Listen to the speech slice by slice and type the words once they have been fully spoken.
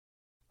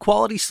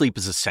Quality sleep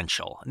is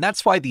essential, and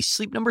that's why the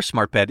Sleep Number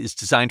Smart Bed is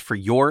designed for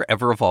your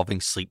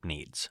ever-evolving sleep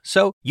needs.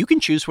 So you can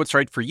choose what's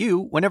right for you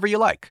whenever you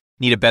like.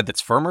 Need a bed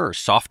that's firmer or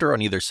softer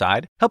on either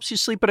side? Helps you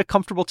sleep at a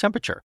comfortable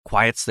temperature.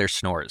 Quiets their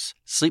snores.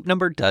 Sleep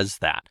Number does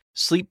that.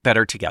 Sleep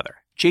better together.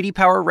 J.D.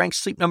 Power ranks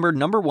Sleep Number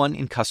 #1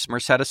 in customer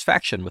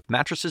satisfaction with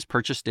mattresses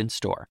purchased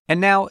in-store.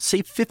 And now,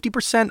 save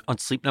 50% on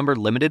Sleep Number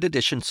limited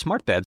edition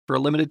smart beds for a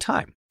limited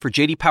time. For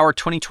J.D. Power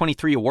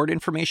 2023 award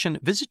information,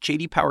 visit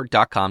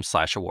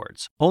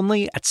jdpower.com/awards.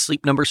 Only at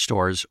Sleep Number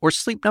stores or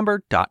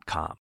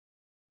sleepnumber.com.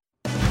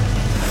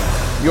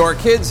 Your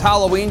kid's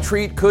Halloween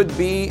treat could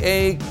be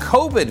a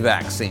COVID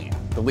vaccine.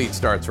 The lead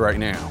starts right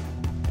now.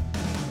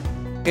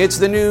 It's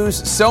the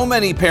news so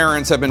many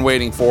parents have been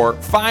waiting for.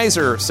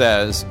 Pfizer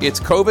says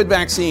its COVID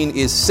vaccine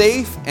is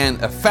safe and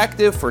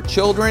effective for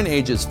children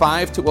ages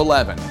 5 to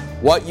 11.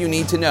 What you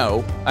need to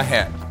know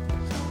ahead.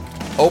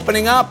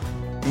 Opening up,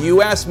 the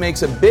U.S.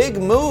 makes a big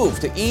move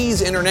to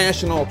ease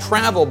international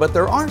travel, but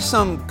there are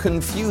some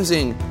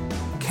confusing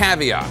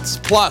caveats.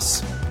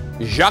 Plus,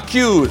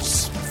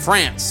 J'accuse.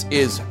 France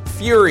is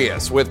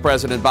furious with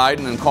President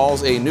Biden and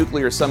calls a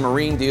nuclear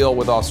submarine deal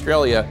with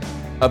Australia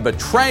a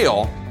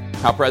betrayal.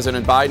 How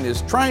President Biden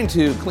is trying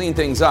to clean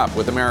things up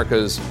with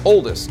America's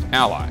oldest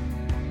ally.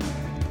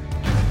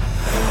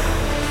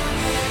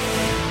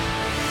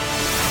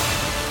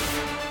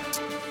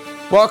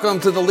 Welcome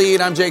to The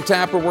Lead. I'm Jake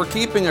Tapper. We're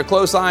keeping a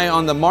close eye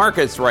on the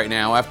markets right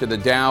now after the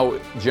Dow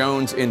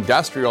Jones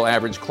Industrial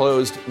Average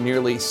closed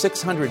nearly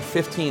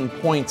 615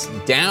 points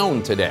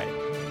down today.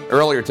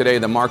 Earlier today,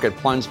 the market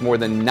plunged more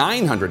than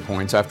 900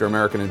 points after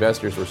American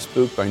investors were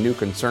spooked by new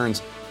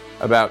concerns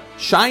about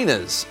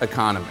China's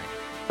economy.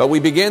 But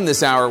we begin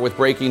this hour with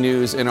breaking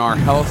news in our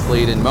health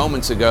lead. And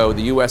moments ago,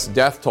 the U.S.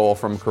 death toll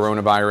from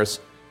coronavirus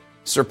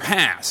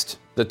surpassed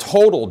the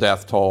total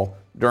death toll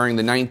during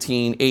the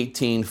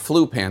 1918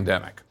 flu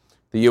pandemic.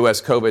 The U.S.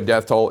 COVID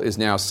death toll is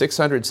now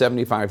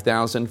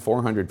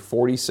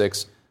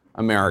 675,446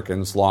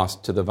 Americans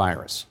lost to the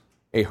virus,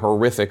 a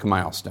horrific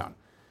milestone.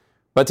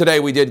 But today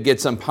we did get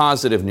some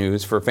positive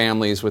news for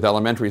families with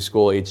elementary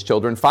school-aged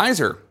children.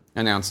 Pfizer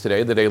announced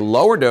today that a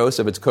lower dose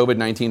of its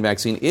COVID-19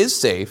 vaccine is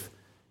safe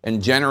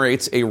and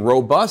generates a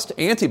robust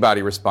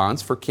antibody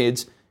response for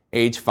kids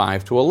age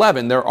 5 to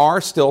 11. There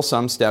are still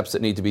some steps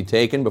that need to be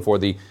taken before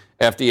the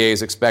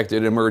FDA's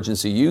expected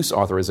emergency use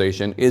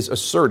authorization is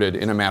asserted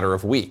in a matter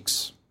of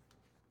weeks.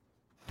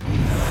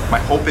 My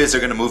hope is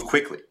they're going to move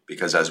quickly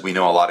because, as we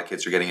know, a lot of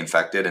kids are getting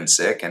infected and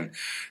sick, and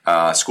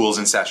school's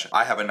in session.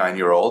 I have a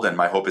 9-year-old, and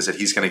my hope is that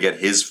he's going to get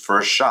his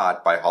first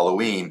shot by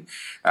Halloween.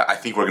 I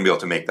think we're going to be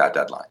able to make that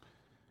deadline.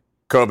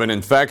 COVID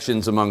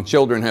infections among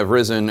children have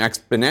risen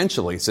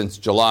exponentially since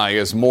July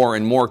as more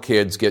and more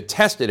kids get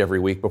tested every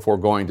week before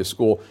going to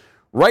school.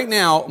 Right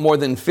now, more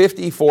than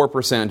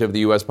 54% of the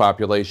U.S.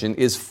 population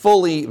is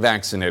fully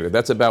vaccinated.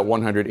 That's about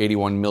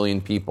 181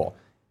 million people.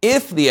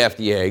 If the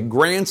FDA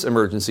grants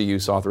emergency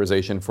use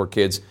authorization for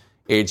kids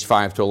aged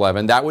 5 to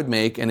 11, that would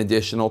make an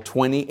additional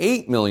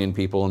 28 million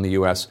people in the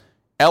U.S.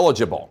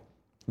 eligible.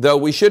 Though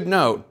we should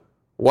note,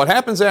 what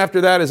happens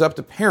after that is up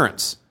to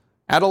parents.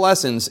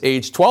 Adolescents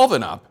aged 12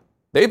 and up,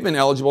 they've been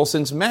eligible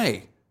since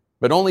May,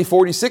 but only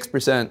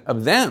 46%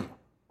 of them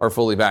are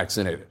fully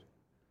vaccinated.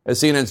 As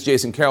CNN's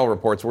Jason Carroll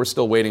reports, we're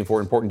still waiting for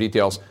important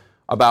details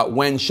about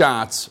when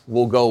shots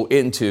will go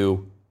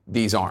into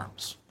these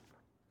arms.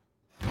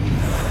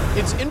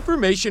 It's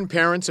information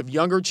parents of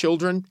younger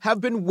children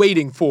have been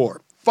waiting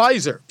for.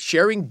 Pfizer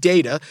sharing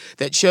data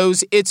that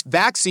shows its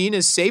vaccine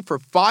is safe for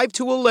 5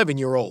 to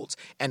 11-year-olds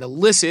and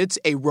elicits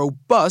a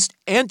robust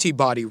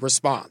antibody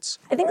response.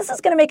 I think this is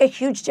going to make a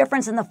huge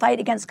difference in the fight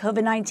against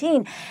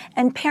COVID-19.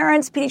 And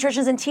parents,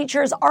 pediatricians, and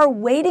teachers are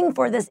waiting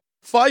for this.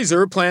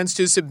 Pfizer plans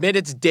to submit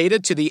its data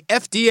to the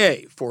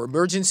FDA for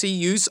emergency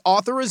use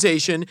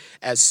authorization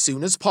as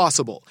soon as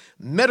possible.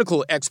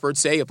 Medical experts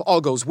say if all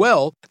goes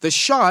well, the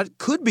shot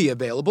could be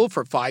available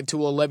for 5 to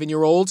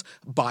 11-year-olds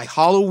by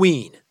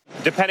Halloween.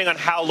 Depending on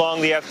how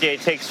long the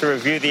FDA takes to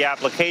review the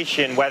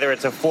application, whether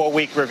it's a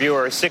 4-week review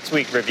or a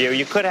 6-week review,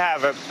 you could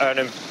have a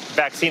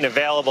vaccine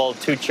available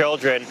to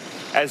children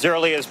as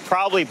early as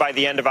probably by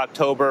the end of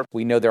October.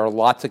 We know there are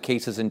lots of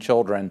cases in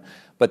children,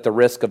 but the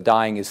risk of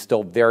dying is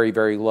still very,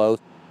 very low.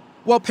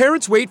 While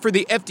parents wait for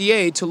the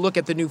FDA to look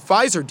at the new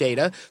Pfizer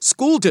data,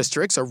 school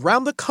districts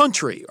around the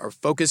country are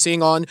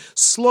focusing on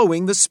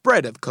slowing the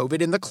spread of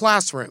COVID in the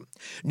classroom.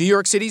 New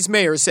York City's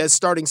mayor says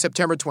starting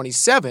September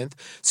 27th,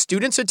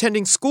 students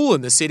attending school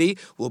in the city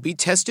will be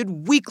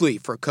tested weekly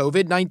for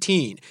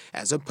COVID-19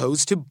 as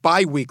opposed to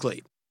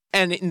biweekly.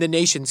 And in the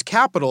nation's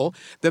capital,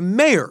 the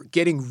mayor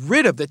getting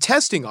rid of the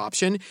testing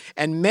option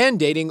and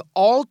mandating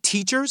all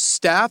teachers,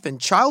 staff, and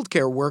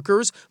childcare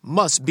workers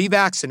must be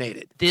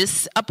vaccinated.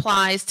 This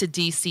applies to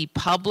D.C.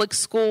 public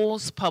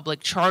schools,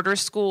 public charter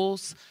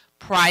schools,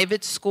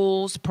 private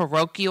schools,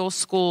 parochial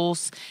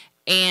schools,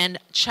 and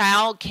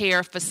child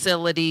care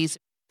facilities.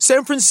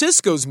 San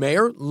Francisco's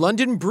Mayor,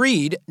 London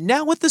Breed,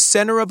 now at the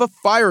center of a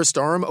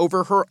firestorm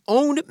over her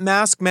own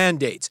mask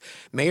mandates.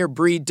 Mayor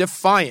Breed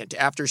defiant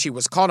after she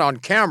was caught on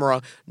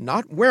camera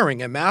not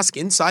wearing a mask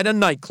inside a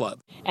nightclub.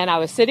 And I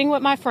was sitting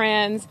with my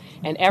friends,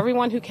 and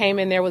everyone who came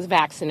in there was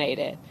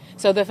vaccinated.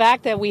 So the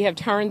fact that we have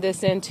turned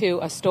this into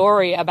a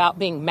story about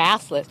being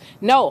maskless,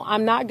 no,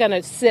 I'm not going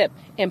to sip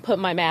and put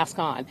my mask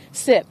on,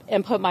 sip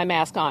and put my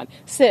mask on,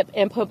 sip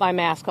and put my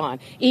mask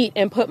on, eat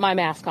and put my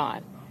mask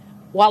on.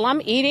 While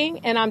I'm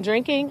eating and I'm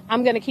drinking,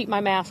 I'm going to keep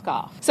my mask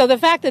off. So the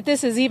fact that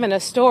this is even a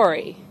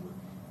story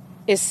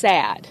is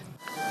sad.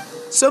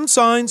 Some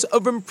signs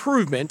of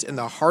improvement in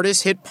the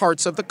hardest hit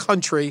parts of the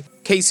country.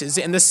 Cases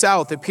in the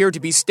South appear to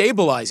be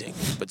stabilizing,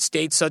 but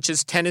states such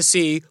as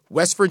Tennessee,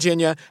 West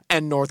Virginia,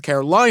 and North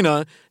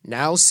Carolina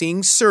now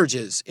seeing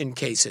surges in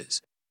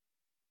cases.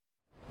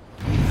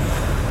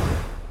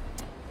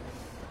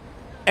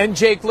 And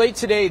Jake, late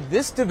today,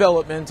 this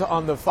development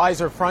on the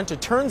Pfizer front,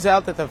 it turns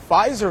out that the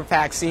Pfizer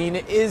vaccine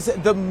is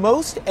the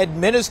most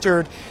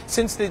administered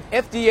since the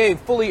FDA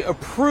fully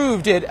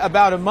approved it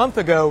about a month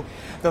ago.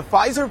 The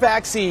Pfizer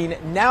vaccine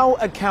now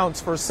accounts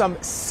for some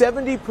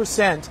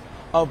 70%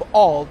 of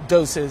all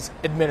doses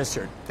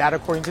administered. That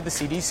according to the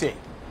CDC.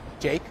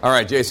 Jake? All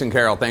right, Jason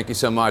Carroll, thank you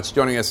so much.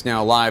 Joining us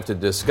now live to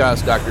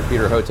discuss, Dr.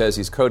 Peter Hotez.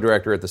 He's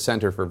co-director at the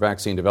Center for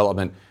Vaccine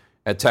Development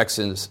at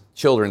Texas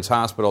Children's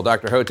Hospital.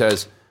 Dr.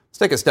 Hotez, let's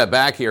take a step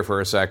back here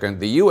for a second.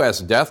 The U.S.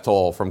 death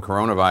toll from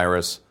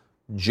coronavirus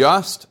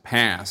just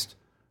passed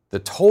the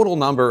total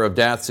number of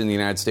deaths in the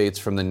United States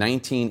from the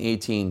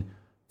 1918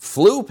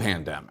 flu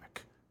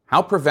pandemic.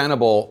 How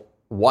preventable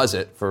was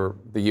it for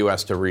the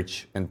U.S. to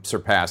reach and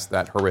surpass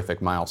that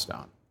horrific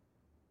milestone?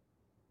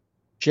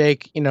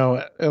 Jake,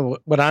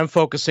 what I'm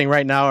focusing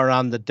right now are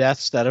on the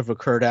deaths that have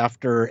occurred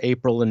after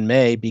April and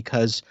May,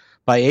 because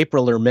by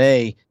April or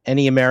May,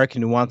 any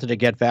American who wanted to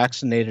get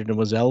vaccinated and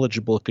was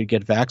eligible could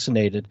get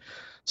vaccinated.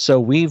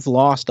 So we've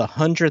lost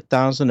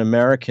 100,000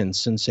 Americans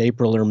since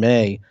April or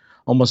May,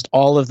 almost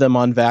all of them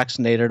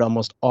unvaccinated,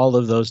 almost all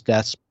of those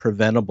deaths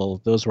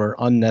preventable. Those were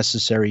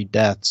unnecessary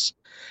deaths.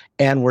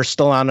 And we're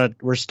still on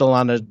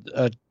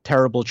a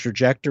terrible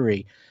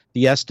trajectory.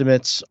 The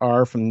estimates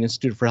are from the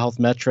Institute for Health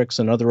Metrics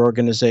and other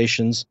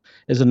organizations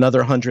is another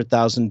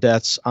 100,000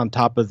 deaths on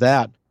top of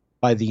that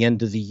by the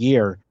end of the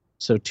year.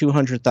 So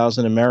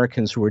 200,000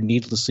 Americans who are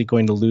needlessly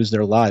going to lose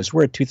their lives.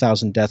 We're at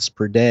 2,000 deaths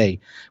per day.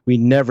 We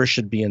never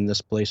should be in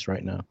this place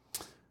right now.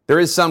 There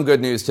is some good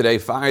news today.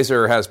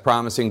 Pfizer has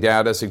promising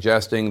data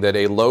suggesting that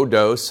a low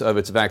dose of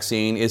its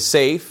vaccine is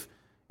safe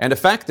and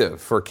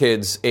effective for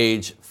kids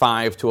age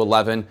 5 to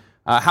 11.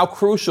 How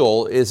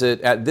crucial is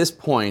it at this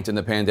point in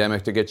the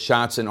pandemic to get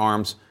shots in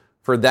arms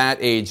for that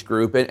age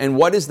group? And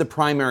what is the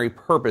primary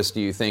purpose, do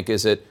you think?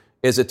 Is it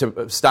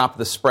to stop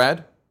the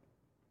spread?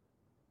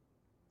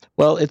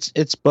 Well,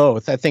 it's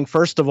both. I think,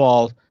 first of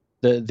all,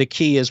 the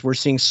key is we're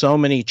seeing so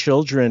many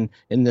children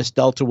in this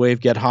Delta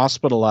wave get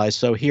hospitalized.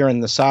 So here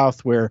in the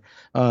South, where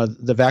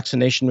the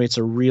vaccination rates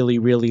are really,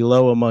 really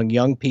low among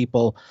young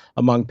people,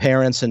 among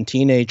parents and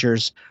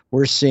teenagers,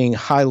 we're seeing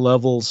high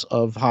levels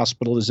of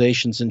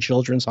hospitalizations in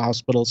children's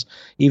hospitals,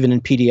 even in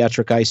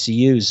pediatric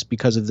ICUs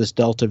because of this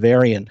Delta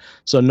variant.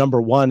 So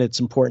number one, it's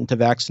important to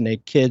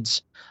vaccinate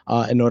kids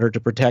in order to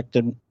protect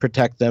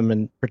them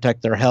and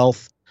protect their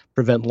health,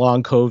 prevent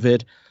long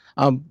COVID.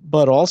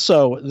 But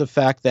also the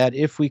fact that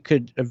if we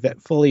could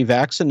fully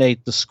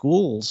vaccinate the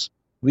schools,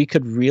 we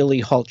could really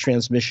halt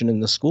transmission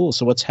in the schools.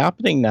 So what's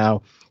happening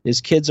now is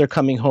kids are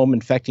coming home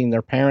infecting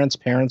their parents.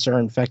 Parents are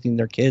infecting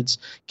their kids.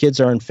 Kids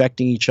are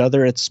infecting each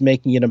other. It's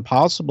making it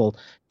impossible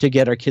to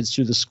get our kids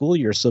through the school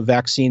year. So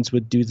vaccines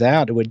would do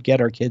that. It would get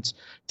our kids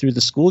through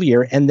the school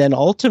year. And then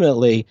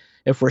ultimately,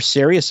 if we're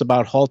serious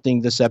about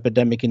halting this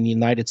epidemic in the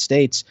United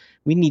States,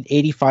 we need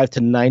 85 to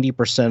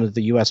 90% of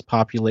the U.S.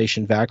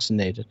 population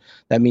vaccinated.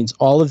 That means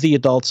all of the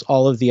adults,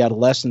 all of the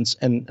adolescents,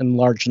 and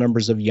large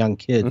numbers of young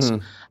kids.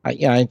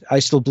 I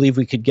still believe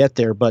we could get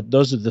there, but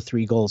those are the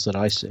three goals that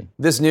I see.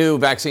 This new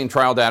vaccine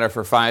trial data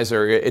for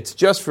Pfizer, it's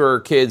just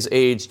for kids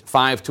aged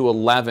 5 to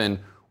 11.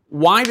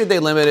 Why did they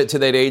limit it to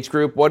that age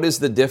group? What is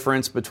the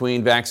difference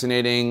between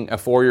vaccinating a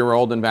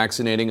 4-year-old and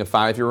vaccinating a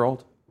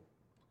 5-year-old?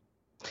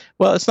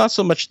 Well, it's not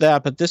so much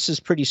that, but this is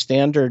pretty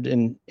standard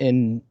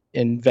in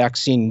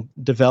vaccine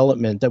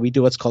development, that we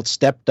do what's called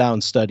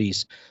step-down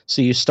studies.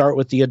 So you start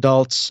with the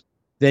adults,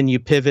 then you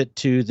pivot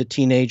to the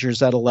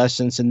teenagers,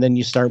 adolescents, and then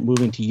you start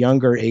moving to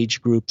younger age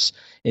groups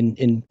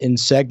in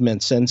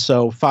segments. And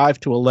so 5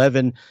 to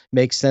 11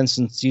 makes sense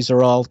since these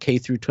are all K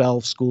through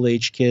 12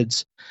 school-age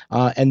kids.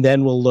 And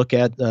then we'll look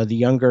at the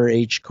younger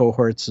age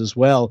cohorts as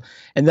well.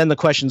 And then the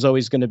question is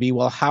always going to be,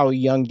 well, how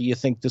young do you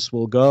think this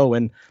will go?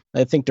 And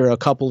I think there are a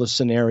couple of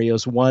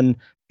scenarios. One,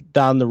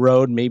 down the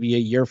road, maybe a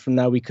year from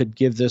now, we could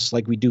give this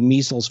like we do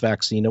measles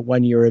vaccine at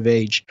 1 year of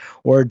age,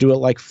 or do it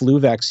like flu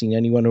vaccine,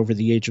 anyone over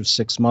the age of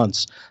 6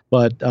 months.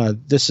 But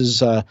this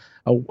is a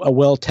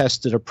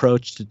well-tested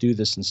approach to do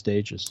this in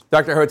stages.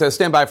 Dr. Hotez,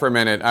 stand by for a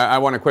minute. I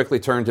want to quickly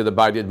turn to the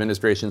Biden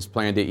administration's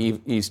plan to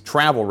ease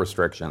travel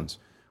restrictions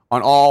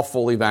on all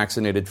fully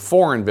vaccinated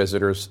foreign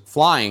visitors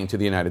flying to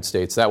the United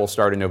States. That will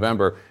start in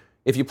November.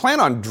 If you plan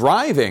on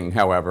driving,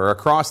 however,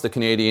 across the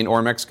Canadian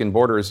or Mexican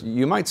borders,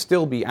 you might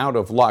still be out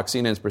of luck.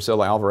 CNN's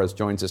Priscilla Alvarez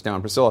joins us now.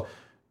 Priscilla,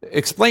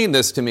 explain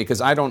this to me because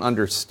I don't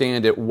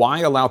understand it. Why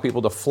allow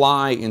people to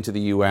fly into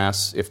the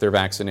U.S. if they're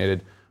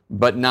vaccinated,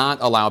 but not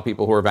allow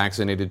people who are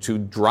vaccinated to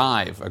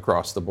drive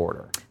across the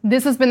border?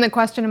 This has been the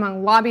question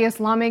among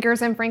lobbyists,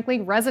 lawmakers, and frankly,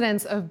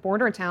 residents of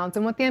border towns.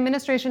 And what the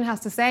administration has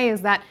to say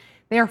is that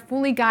they are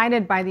fully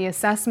guided by the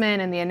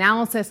assessment and the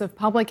analysis of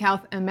public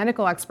health and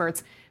medical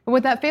experts. But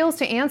what that fails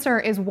to answer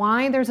is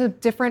why there's a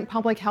different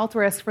public health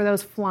risk for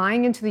those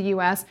flying into the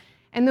U.S.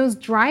 and those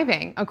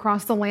driving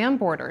across the land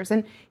borders.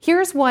 And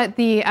here's what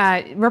the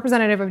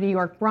representative of New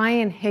York,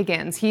 Brian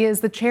Higgins, he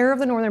is the chair of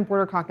the Northern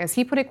Border Caucus.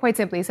 He put it quite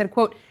simply. He said,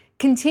 quote,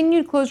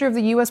 "Continued closure of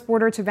the U.S.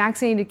 border to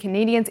vaccinated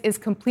Canadians is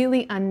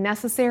completely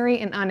unnecessary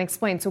and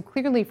unexplained." So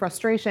clearly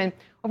frustration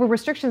over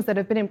restrictions that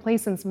have been in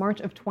place since March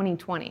of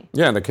 2020.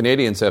 Yeah, the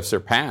Canadians have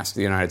surpassed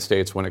the United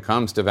States when it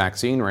comes to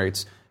vaccine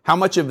rates. How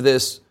much of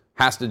this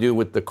has to do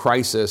with the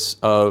crisis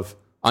of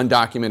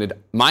undocumented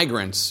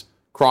migrants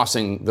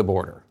crossing the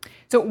border?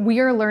 So we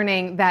are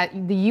learning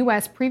that the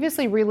U.S.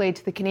 previously relayed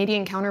to the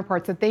Canadian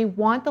counterparts that they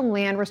want the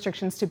land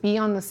restrictions to be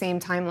on the same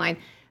timeline.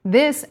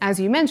 This, as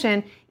you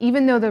mentioned,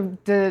 even though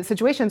the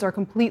situations are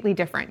completely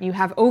different. You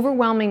have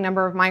overwhelming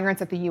number of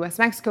migrants at the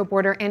U.S.-Mexico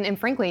border and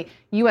frankly,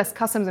 U.S.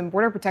 Customs and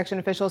Border Protection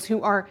officials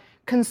who are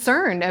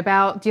concerned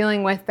about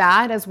dealing with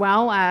that as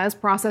well as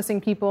processing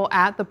people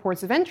at the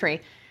ports of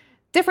entry.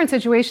 Different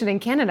situation in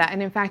Canada.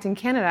 And in fact, in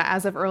Canada,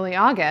 as of early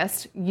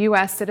August,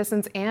 U.S.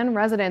 citizens and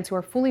residents who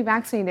are fully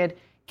vaccinated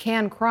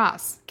can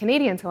cross.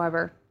 Canadians,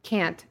 however,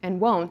 can't and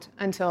won't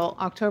until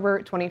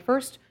October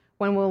 21st,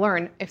 when we'll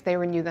learn if they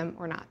renew them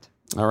or not.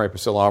 All right,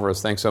 Priscilla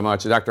Alvarez, thanks so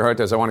much. Dr.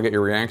 Hortez, I want to get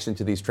your reaction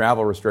to these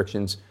travel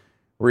restrictions.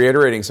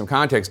 Reiterating some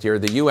context here,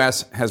 the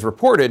U.S. has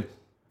reported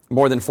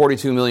more than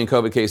 42 million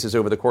COVID cases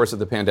over the course of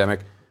the pandemic.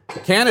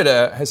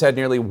 Canada has had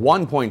nearly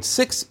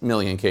 1.6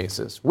 million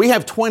cases. We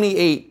have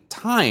 28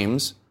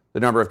 times the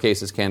number of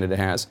cases Canada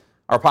has.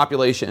 Our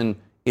population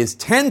is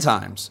 10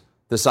 times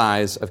the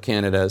size of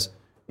Canada's.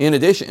 In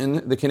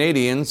addition, the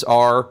Canadians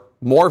are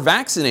more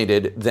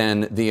vaccinated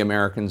than the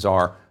Americans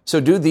are. So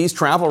do these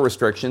travel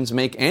restrictions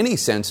make any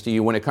sense to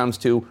you when it comes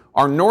to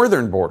our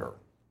northern border?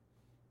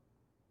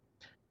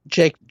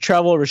 Jake,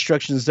 travel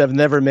restrictions have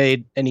never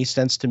made any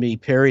sense to me,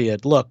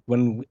 period. Look,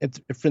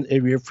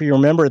 if you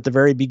remember at the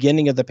very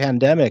beginning of the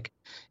pandemic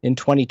in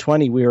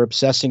 2020, we were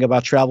obsessing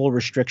about travel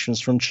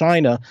restrictions from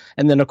China.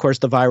 And then, of course,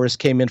 the virus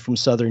came in from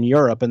Southern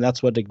Europe, and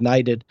that's what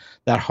ignited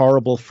that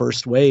horrible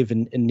first wave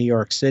in New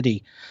York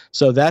City.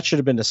 So that should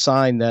have been a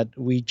sign that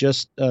we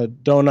just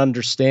don't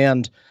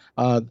understand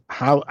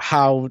how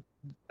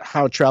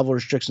travel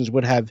restrictions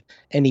would have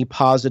any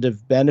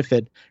positive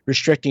benefit.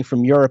 Restricting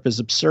from Europe is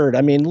absurd.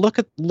 I mean, look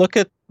at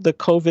the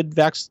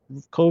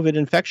COVID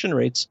infection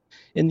rates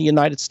in the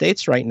United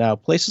States right now.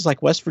 Places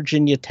like West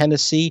Virginia,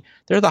 Tennessee,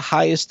 they're the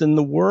highest in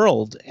the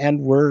world,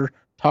 and we're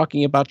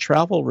talking about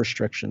travel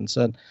restrictions.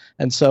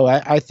 And so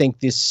I think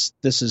this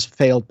is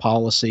failed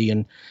policy,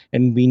 and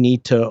we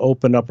need to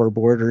open up our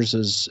borders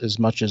as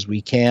much as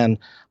we can,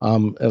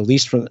 at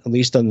least on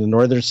the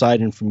northern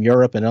side and from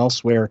Europe and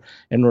elsewhere,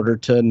 in order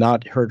to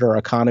not hurt our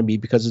economy,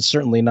 because it's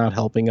certainly not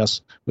helping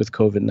us with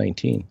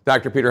COVID-19.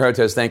 Dr. Peter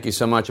Hotez, thank you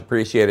so much.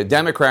 Appreciate it.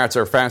 Democrats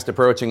are fast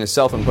approaching a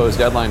self-imposed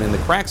deadline, and the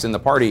cracks in the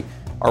party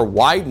are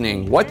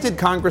widening. What did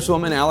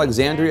Congresswoman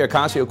Alexandria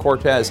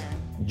Ocasio-Cortez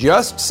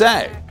just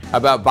say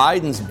about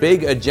Biden's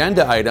big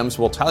agenda items?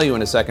 We'll tell you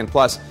in a second.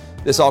 Plus,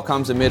 this all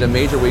comes amid a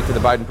major week for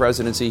the Biden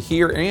presidency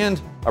here and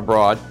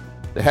abroad.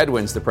 The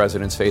headwinds the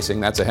president's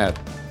facing, that's ahead.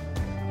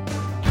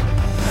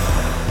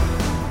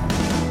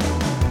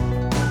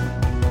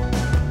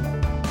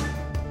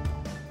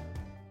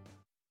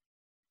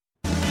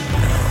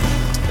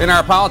 In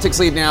our politics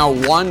lead now,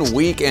 1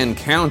 week and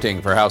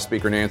counting for House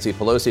Speaker Nancy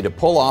Pelosi to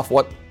pull off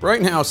what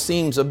right now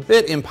seems a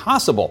bit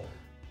impossible: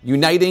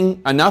 uniting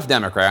enough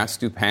Democrats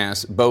to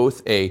pass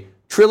both a $1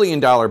 trillion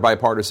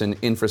bipartisan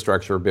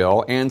infrastructure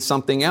bill and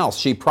something else.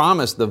 She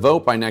promised the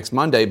vote by next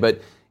Monday, but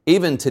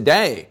even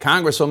today,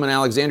 Congresswoman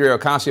Alexandria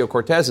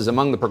Ocasio-Cortez is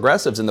among the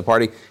progressives in the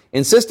party,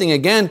 insisting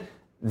again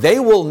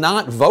they will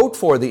not vote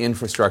for the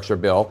infrastructure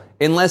bill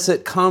unless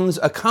it comes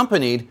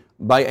accompanied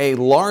by a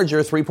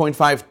larger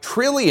 $3.5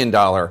 trillion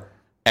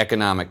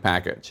economic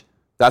package.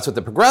 That's what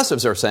the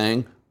progressives are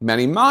saying.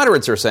 Many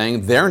moderates are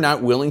saying they're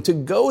not willing to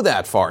go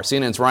that far.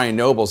 CNN's Ryan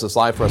Nobles is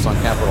live for us on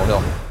Capitol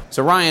Hill.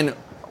 So, Ryan,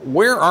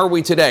 where are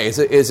we today?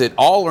 Is it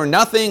all or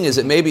nothing? Is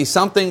it maybe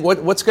something?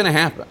 What's going to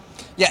happen?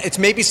 Yeah, it's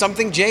maybe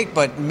something, Jake,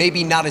 but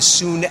maybe not as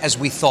soon as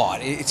we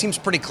thought. It seems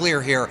pretty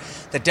clear here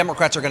that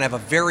Democrats are going to have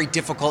a very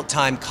difficult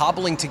time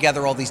cobbling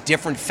together all these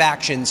different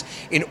factions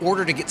in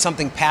order to get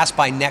something passed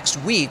by next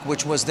week,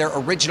 which was their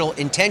original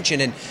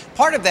intention. And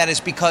part of that is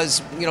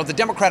because, the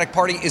Democratic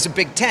Party is a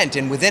big tent,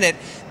 and within it,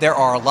 there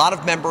are a lot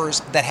of members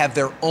that have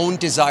their own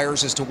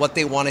desires as to what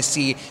they want to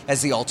see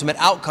as the ultimate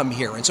outcome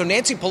here. And so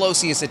Nancy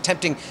Pelosi is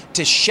attempting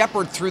to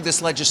shepherd through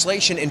this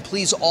legislation and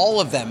please all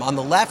of them. On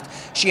the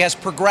left, she has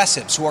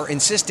progressives who are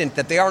insistent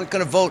that they aren't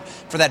going to vote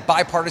for that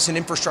bipartisan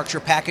infrastructure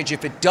package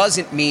if it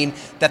doesn't mean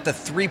that the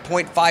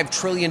 $3.5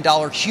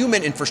 trillion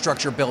human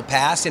infrastructure bill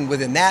passed. And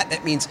within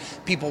that means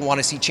people want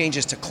to see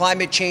changes to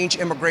climate change,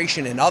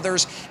 immigration, and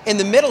others. In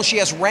the middle, she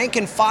has rank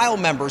and file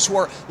members who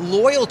are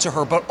loyal to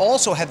her, but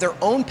also have their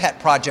own pet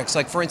projects,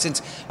 like, for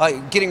instance,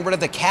 getting rid of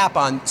the cap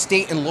on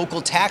state and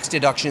local tax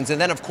deductions.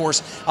 And then, of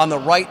course, on the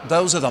right,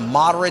 those are the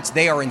moderates.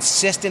 They are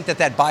insistent that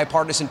that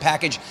bipartisan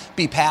package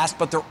be passed,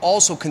 but they're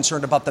also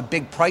concerned about the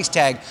big price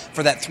tag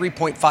for that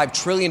 $3.5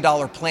 trillion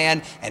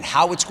plan and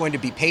how it's going to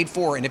be paid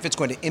for and if it's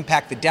going to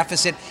impact the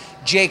deficit.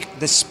 Jake,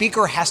 the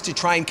speaker has to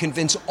try and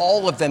convince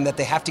all of them that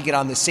they have to get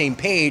on the same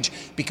page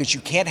because you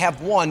can't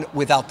have one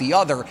without the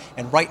other.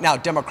 And right now,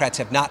 Democrats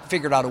have not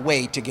figured out a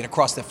way to get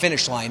across the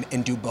finish line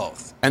and do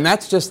both. And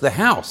that's just the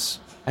House.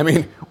 I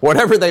mean,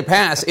 whatever they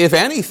pass, if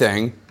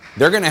anything,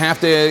 they're going to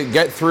have to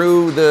get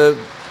through the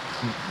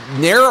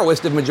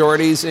narrowest of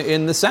majorities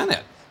in the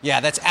Senate. Yeah,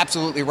 that's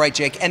absolutely right,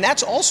 Jake. And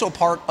that's also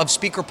part of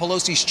Speaker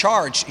Pelosi's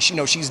charge.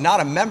 She's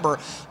not a member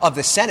of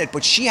the Senate,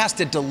 but she has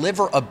to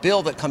deliver a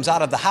bill that comes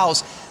out of the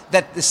House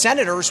that the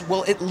senators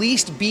will at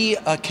least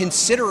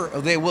consider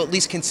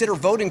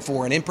voting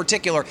for. And in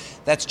particular,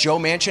 that's Joe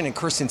Manchin and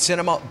Kyrsten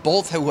Sinema,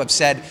 both who have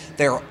said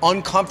they're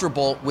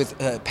uncomfortable with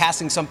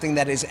passing something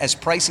that is as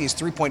pricey as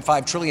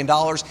 $3.5 trillion.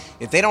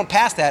 If they don't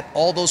pass that,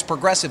 all those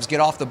progressives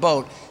get off the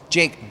boat.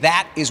 Jake,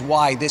 that is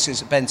why this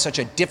has been such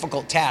a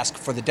difficult task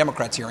for the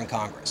Democrats here in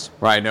Congress.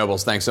 Ryan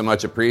Nobles, thanks so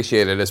much.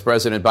 Appreciate it. As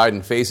President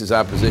Biden faces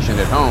opposition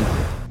at home,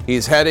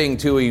 he's heading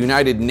to a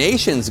United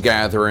Nations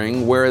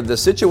gathering where the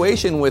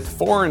situation with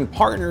foreign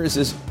partners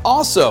is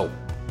also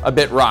a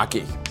bit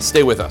rocky.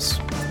 Stay with us.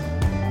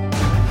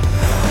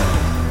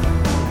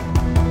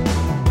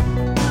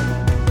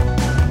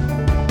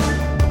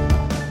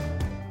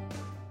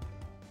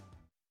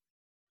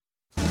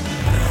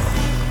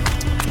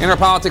 In our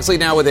politics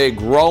lead now with a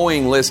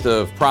growing list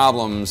of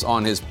problems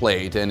on his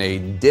plate and a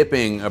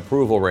dipping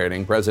approval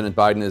rating, President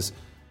Biden is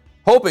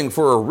hoping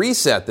for a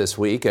reset this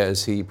week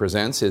as he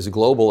presents his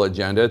global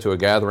agenda to a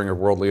gathering of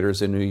world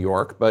leaders in New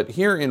York. But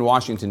here in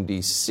Washington,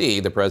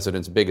 D.C., the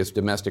president's biggest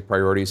domestic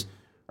priorities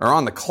are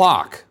on the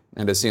clock.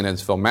 And as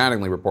CNN's Phil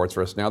Mattingly reports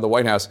for us now, the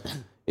White House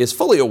is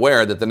fully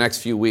aware that the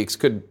next few weeks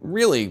could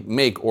really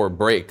make or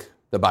break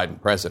the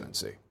Biden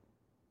presidency.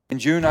 In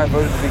June, I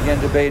voted to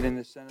begin debate in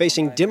the Senate.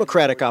 Facing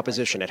Democratic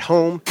opposition at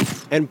home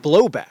and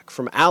blowback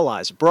from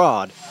allies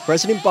abroad,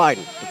 President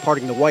Biden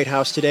departing the White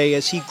House today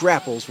as he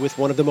grapples with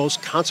one of the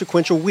most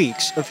consequential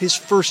weeks of his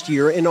first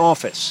year in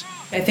office.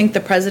 I think the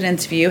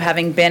president's view,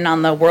 having been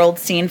on the world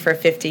scene for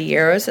 50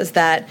 years, is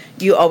that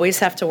you always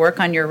have to work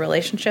on your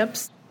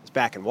relationships.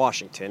 Back in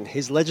Washington,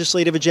 his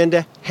legislative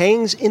agenda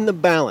hangs in the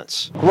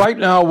balance. Right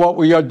now, what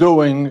we are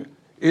doing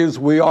is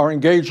we are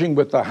engaging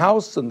with the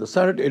House and the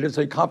Senate. It is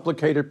a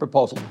complicated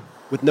proposal.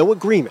 With no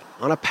agreement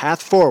on a path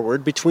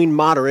forward between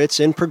moderates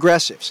and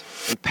progressives,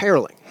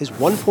 imperiling his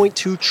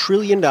 $1.2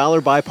 trillion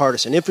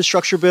bipartisan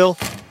infrastructure bill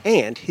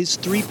and his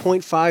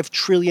 $3.5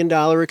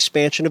 trillion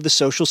expansion of the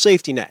social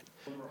safety net.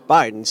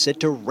 Biden set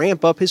to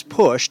ramp up his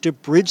push to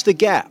bridge the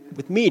gap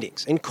with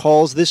meetings and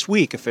calls this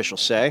week,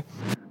 officials say.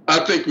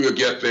 I think we'll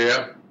get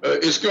there.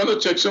 It's going to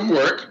take some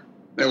work,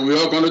 and we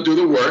are going to do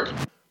the work.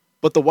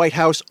 But the White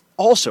House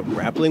also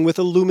grappling with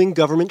a looming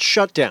government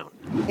shutdown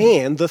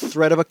and the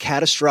threat of a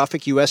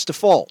catastrophic U.S.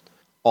 default.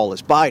 All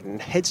as Biden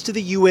heads to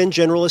the UN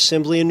General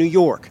Assembly in New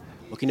York,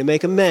 looking to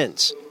make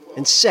amends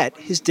and set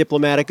his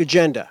diplomatic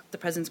agenda. The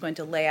president's going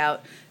to lay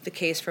out the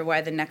case for why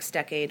the next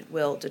decade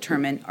will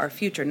determine our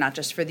future, not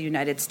just for the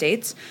United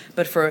States,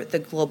 but for the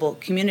global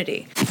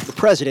community. The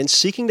president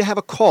seeking to have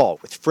a call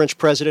with French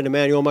President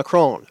Emmanuel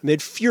Macron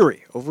amid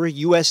fury over a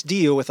U.S.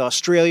 deal with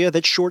Australia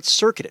that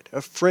short-circuited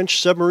a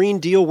French submarine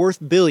deal worth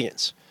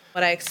billions.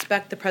 What I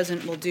expect the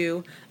president will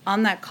do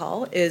on that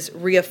call is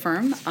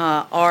reaffirm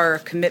our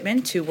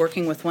commitment to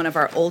working with one of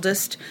our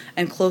oldest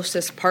and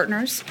closest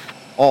partners.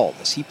 All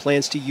as he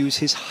plans to use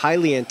his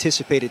highly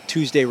anticipated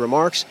Tuesday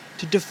remarks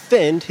to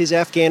defend his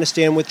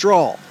Afghanistan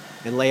withdrawal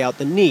and lay out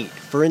the need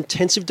for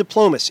intensive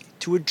diplomacy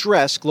to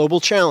address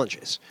global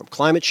challenges, from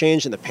climate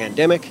change and the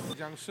pandemic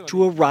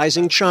to a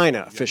rising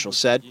China, officials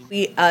said.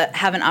 We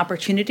have an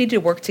opportunity to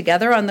work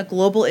together on the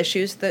global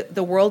issues that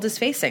the world is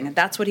facing.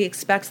 That's what he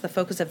expects the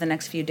focus of the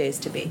next few days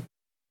to be.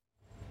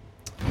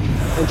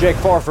 And Jake,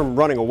 far from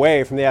running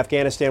away from the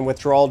Afghanistan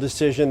withdrawal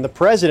decision, the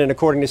president,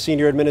 according to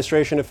senior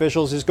administration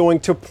officials, is going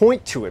to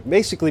point to it,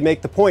 basically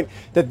make the point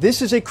that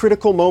this is a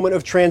critical moment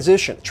of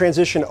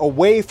transition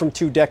away from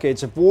 2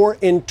 decades of war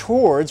and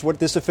towards what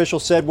this official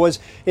said was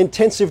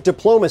intensive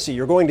diplomacy.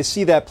 You're going to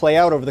see that play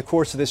out over the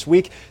course of this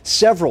week.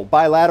 Several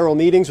bilateral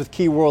meetings with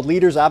key world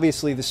leaders,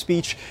 obviously the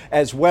speech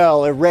as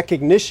well, a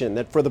recognition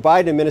that for the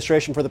Biden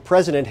administration, for the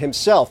president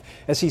himself,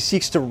 as he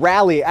seeks to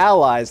rally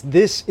allies,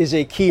 this is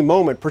a key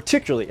moment,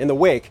 particularly in the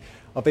wake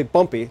of a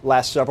bumpy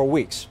last several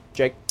weeks.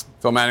 Jake?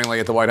 Phil Mattingly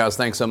at the White House,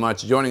 thanks so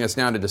much. Joining us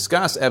now to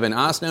discuss, Evan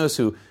Osnos,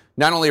 who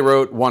not only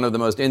wrote one of the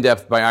most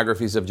in-depth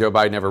biographies of Joe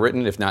Biden ever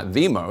written, if not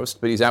the most,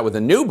 but he's out with a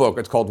new book.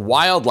 It's called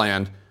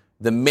Wildland,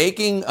 The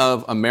Making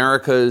of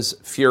America's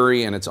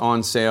Fury, and it's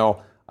on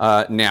sale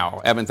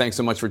now. Evan, thanks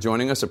so much for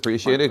joining us.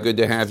 Appreciate it. Good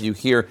to have you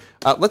here.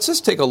 Let's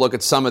just take a look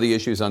at some of the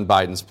issues on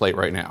Biden's plate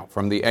right now,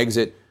 from the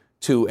exit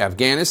to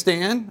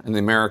Afghanistan and the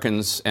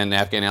Americans and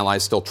Afghan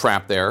allies still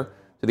trapped there,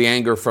 to the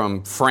anger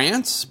from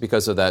France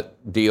because of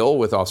that deal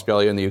with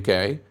Australia and the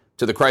UK,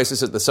 to the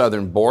crisis at the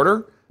southern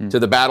border, to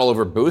the battle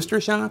over booster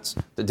shots,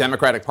 the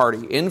Democratic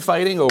Party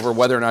infighting over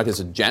whether or not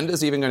his agenda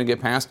is even going to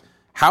get passed.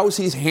 How's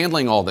he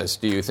handling all this,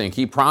 do you think?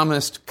 He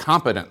promised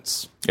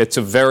competence. It's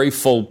a very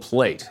full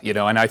plate, and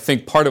I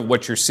think part of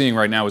what you're seeing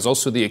right now is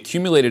also the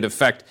accumulated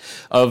effect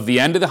of the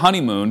end of the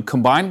honeymoon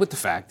combined with the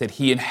fact that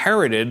he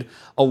inherited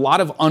a lot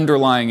of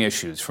underlying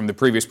issues from the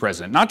previous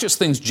president. Not just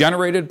things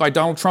generated by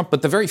Donald Trump,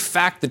 but the very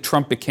fact that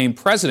Trump became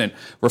president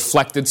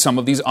reflected some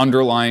of these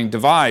underlying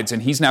divides,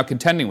 and he's now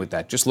contending with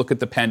that. Just look at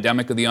the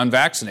pandemic of the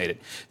unvaccinated.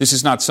 This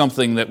is not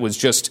something that was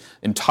just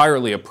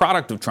entirely a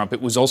product of Trump.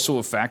 It was also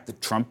a fact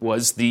that Trump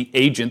was the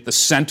agent, the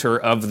center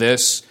of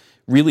this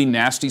really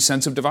nasty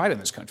sense of divide in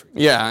this country.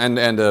 Yeah,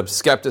 and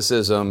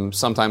skepticism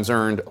sometimes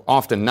earned,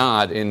 often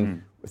not,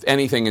 in with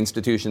anything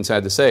institutions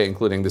had to say,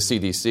 including the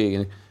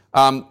CDC.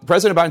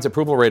 President Biden's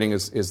approval rating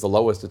is the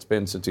lowest it's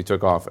been since he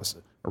took office.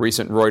 A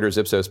recent Reuters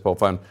Ipsos poll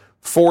found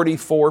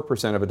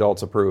 44% of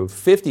adults approve,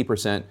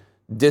 50%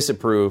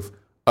 disapprove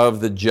of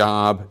the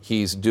job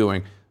he's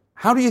doing.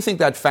 How do you think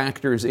that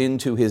factors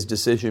into his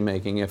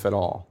decision-making, if at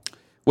all?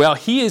 Well,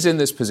 he is in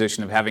this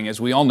position of having, as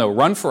we all know,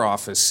 run for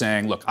office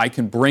saying, look, I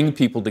can bring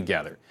people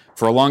together.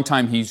 For a long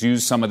time, he's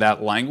used some of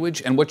that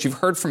language. And what you've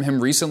heard from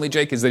him recently,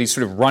 Jake, is that he's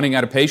sort of running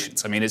out of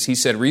patience. I mean, as he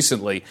said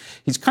recently,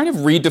 he's kind of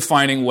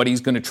redefining what he's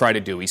going to try to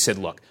do. He said,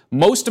 look,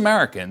 most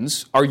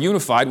Americans are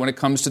unified when it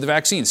comes to the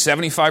vaccine.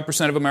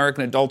 75% of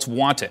American adults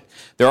want it.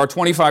 There are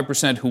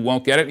 25% who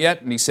won't get it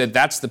yet. And he said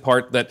that's the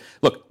part that,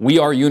 look, we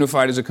are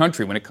unified as a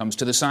country when it comes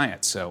to the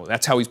science. So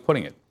that's how he's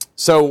putting it.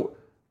 So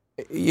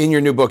in your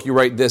new book, you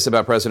write this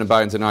about President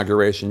Biden's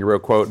inauguration. You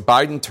wrote, quote,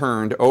 Biden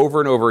turned over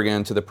and over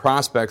again to the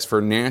prospects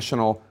for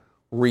national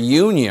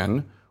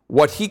reunion,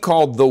 what he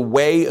called the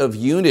way of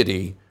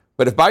unity.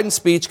 But if Biden's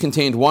speech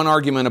contained one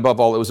argument above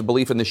all, it was a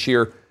belief in the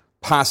sheer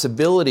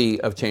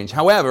possibility of change.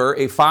 However,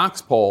 a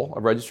Fox poll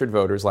of registered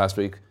voters last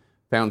week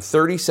found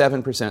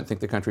 37% think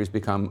the country's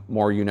become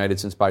more united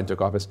since Biden took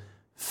office.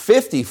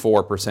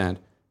 54%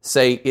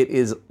 say it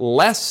is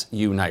less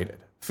united.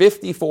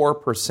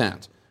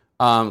 54%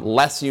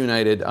 less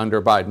united under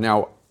Biden.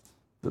 Now,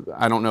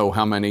 I don't know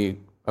how many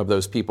of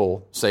those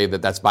people say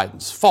that that's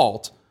Biden's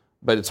fault,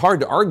 but it's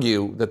hard to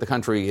argue that the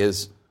country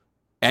is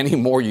any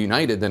more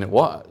united than it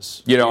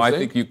was. I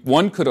think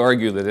one could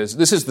argue that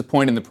this is the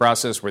point in the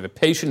process where the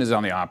patient is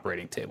on the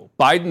operating table.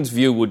 Biden's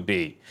view would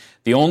be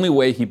the only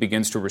way he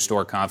begins to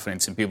restore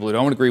confidence in people who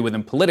don't agree with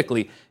him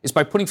politically is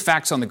by putting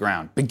facts on the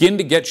ground. Begin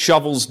to get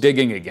shovels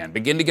digging again.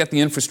 Begin to get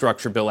the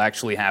infrastructure bill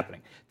actually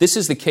happening. This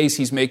is the case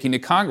he's making to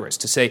Congress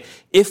to say,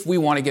 if we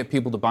want to get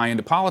people to buy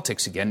into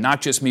politics again,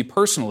 not just me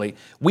personally,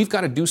 we've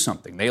got to do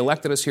something. They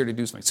elected us here to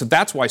do something. So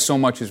that's why so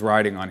much is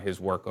riding on his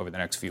work over the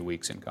next few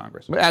weeks in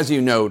Congress. But as you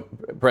know,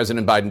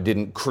 President Biden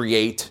didn't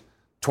create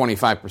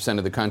 25%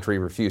 of the country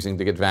refusing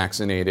to get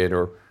vaccinated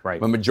or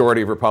a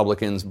majority of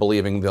Republicans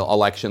believing the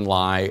election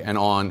lie and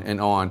on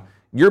and on.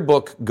 Your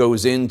book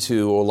goes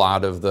into a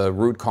lot of the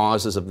root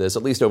causes of this,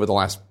 at least over the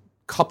last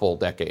couple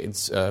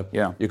decades.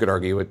 You could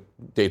argue it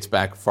dates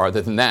back farther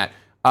than that.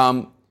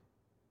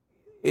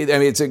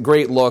 It's a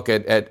great look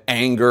at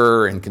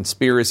anger and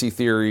conspiracy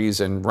theories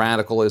and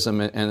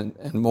radicalism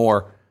and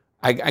more.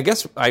 I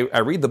guess I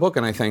read the book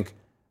and I think,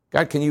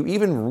 God, can you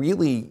even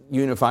really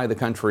unify the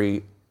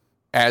country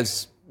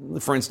as,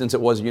 for instance,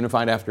 it was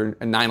unified after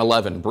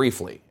 9/11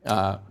 briefly?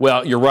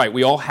 Well, you're right.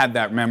 We all had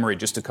that memory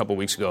just a couple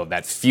weeks ago,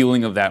 that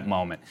feeling of that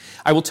moment.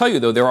 I will tell you,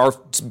 though, there are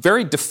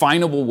very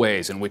definable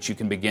ways in which you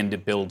can begin to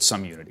build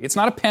some unity. It's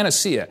not a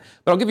panacea,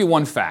 but I'll give you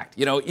one fact.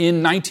 In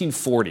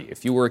 1940,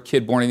 if you were a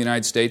kid born in the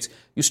United States,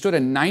 you stood a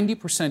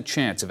 90%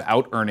 chance of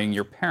out-earning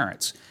your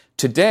parents.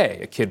 Today,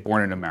 a kid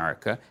born in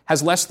America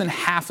has less than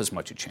half as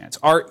much a chance.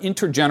 Our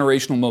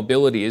intergenerational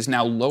mobility is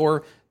now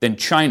lower than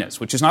China's,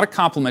 which is not a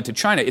compliment to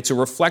China. It's a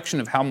reflection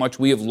of how much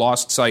we have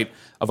lost sight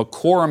of a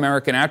core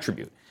American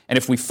attribute. And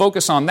if we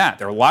focus on that,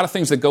 there are a lot of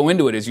things that go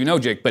into it, as you know,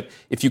 Jake, but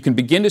if you can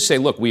begin to say,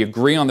 look, we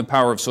agree on the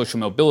power of social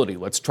mobility,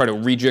 let's try to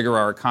rejigger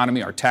our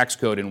economy, our tax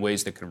code in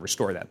ways that can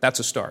restore that. That's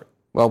a start.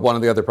 Well, one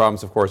of the other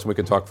problems, of course, and we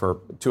could talk for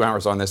 2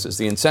 hours on this, is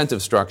the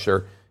incentive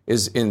structure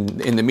is in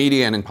the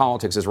media and in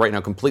politics is right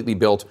now completely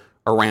built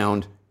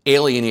around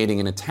alienating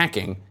and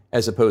attacking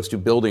as opposed to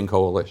building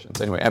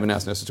coalitions. Anyway, Evan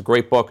Esnes, it's a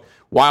great book,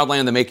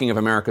 Wildland, The Making of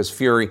America's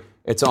Fury.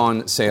 It's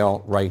on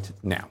sale right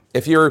now.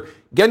 If you're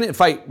getting in a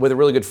fight with a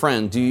really good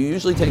friend, do you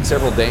usually take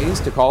several days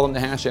to call them to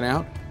hash it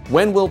out?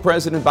 When will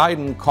President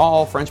Biden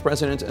call French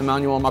President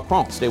Emmanuel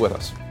Macron? Stay with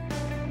us.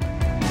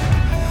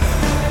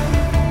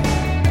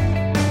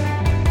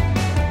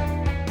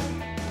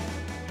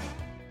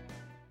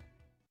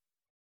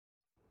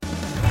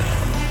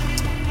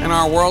 In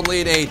our world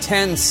lead, a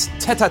tense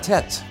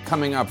tete-a-tete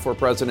coming up for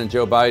President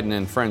Joe Biden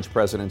and French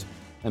President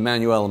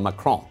Emmanuel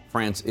Macron.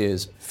 France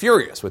is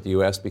furious with the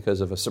U.S. because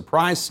of a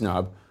surprise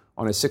snub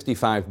on a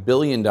 $65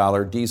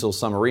 billion diesel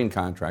submarine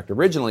contract.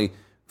 Originally,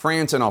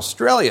 France and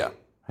Australia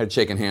had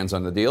shaken hands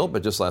on the deal,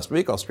 but just last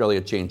week,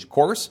 Australia changed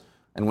course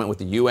and went with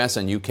the U.S.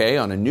 and U.K.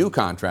 on a new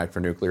contract for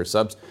nuclear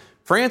subs.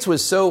 France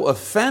was so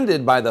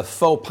offended by the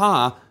faux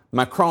pas,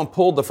 Macron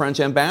pulled the French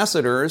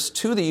ambassadors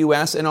to the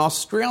U.S. and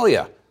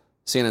Australia.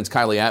 CNN's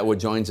Kylie Atwood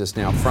joins us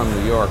now from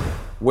New York,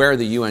 where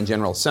the UN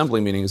General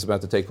Assembly meeting is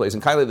about to take place.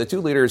 And Kylie, the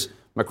two leaders,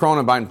 Macron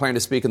and Biden, plan to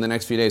speak in the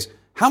next few days.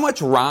 How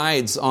much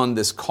rides on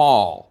this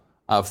call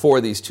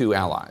for these two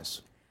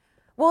allies?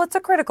 Well, it's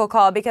a critical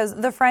call because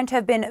the French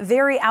have been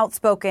very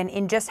outspoken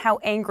in just how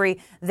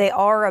angry they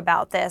are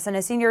about this. And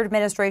a senior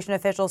administration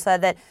official said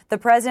that the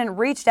president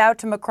reached out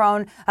to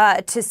Macron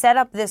to set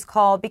up this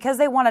call because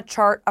they want to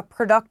chart a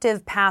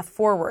productive path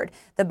forward.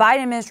 The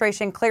Biden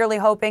administration clearly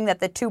hoping that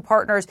the two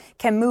partners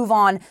can move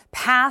on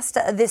past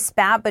this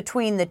spat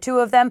between the two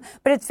of them.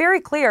 But it's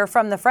very clear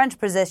from the French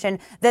position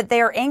that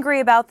they are angry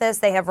about this.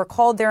 They have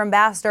recalled their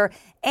ambassador.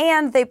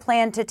 And they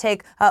plan to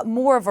take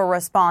more of a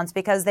response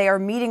because they are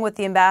meeting with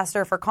the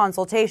ambassador for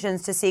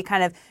consultations to see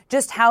kind of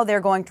just how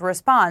they're going to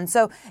respond.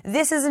 So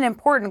this is an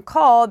important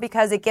call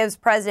because it gives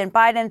President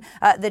Biden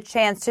the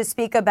chance to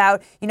speak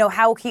about,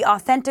 how he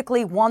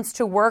authentically wants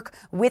to work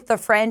with the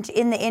French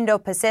in the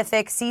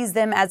Indo-Pacific, sees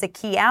them as a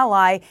key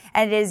ally,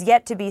 and it is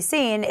yet to be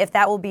seen if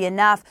that will be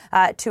enough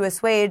to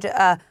assuage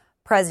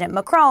President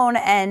Macron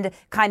and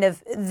kind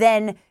of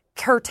then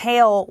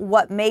curtail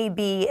what may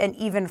be an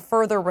even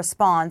further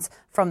response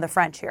from the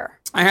French here.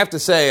 I have to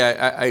say,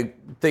 I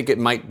think it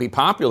might be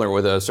popular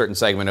with a certain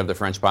segment of the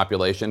French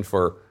population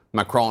for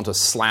Macron to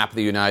slap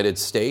the United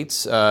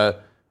States.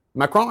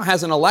 Macron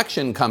has an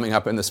election coming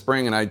up in the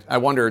spring, and I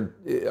wondered,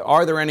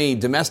 are there any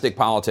domestic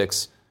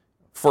politics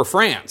for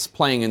France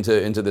playing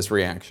into this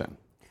reaction?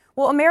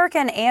 Well,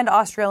 American and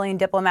Australian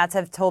diplomats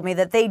have told me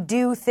that they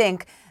do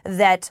think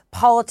that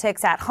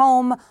politics at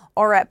home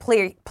are at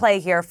play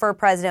here for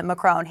President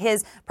Macron.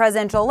 His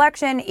presidential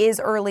election is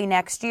early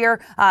next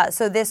year,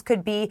 so this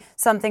could be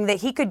something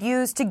that he could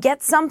use to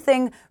get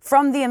something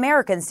from the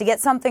Americans, to get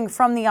something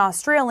from the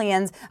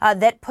Australians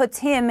that puts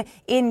him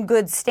in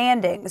good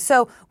standing.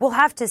 So we'll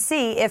have to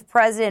see if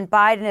President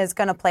Biden is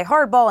going to play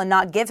hardball and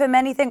not give him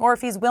anything, or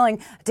if he's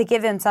willing to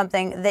give him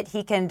something that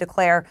he can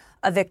declare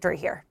a victory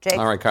here. Jake?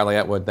 All right, Kylie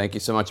Atwood, thank you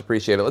so much.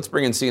 Appreciate it. Let's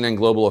bring in CNN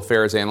Global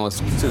Affairs analyst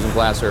Susan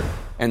Glasser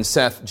and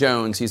Seth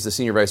Jones. He's the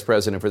Senior Vice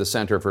President for the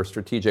Center for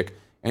Strategic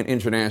and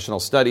International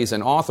Studies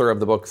and author of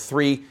the book,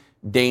 Three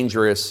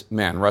Dangerous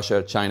Men,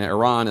 Russia, China,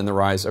 Iran, and the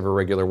Rise of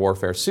Irregular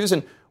Warfare.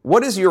 Susan,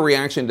 what is your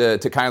reaction to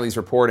Kylie's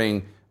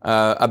reporting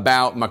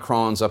about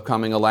Macron's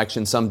upcoming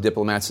election? Some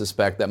diplomats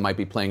suspect that might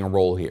be playing a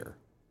role here.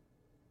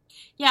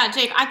 Yeah,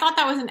 Jake, I thought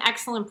that was an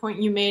excellent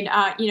point you made.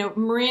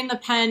 Marine Le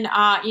Pen,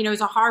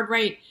 is a hard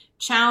right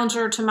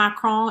challenger to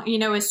Macron,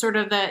 is sort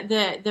of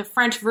the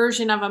French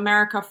version of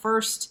America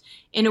First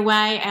in a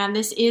way. And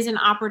this is an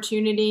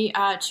opportunity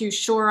to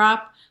shore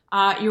up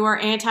your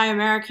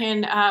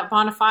anti-American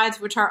bona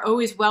fides, which are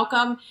always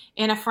welcome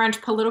in a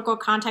French political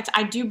context.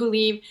 I do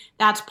believe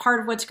that's part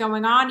of what's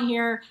going on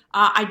here.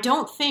 I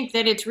don't think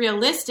that it's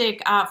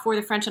realistic for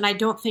the French, and I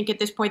don't think at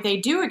this point they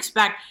do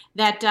expect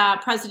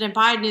that President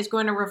Biden is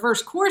going to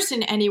reverse course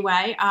in any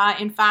way.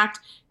 In fact,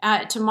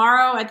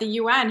 tomorrow at the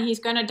UN, he's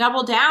going to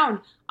double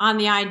down on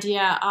the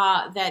idea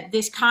that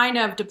this kind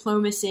of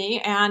diplomacy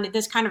and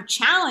this kind of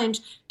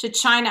challenge to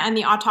China and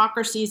the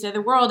autocracies of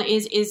the world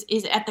is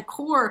at the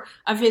core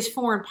of his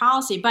foreign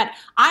policy. But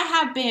I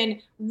have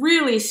been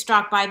really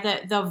struck by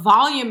the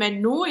volume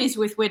and noise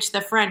with which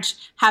the French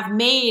have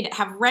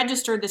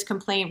registered this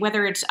complaint,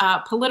 whether it's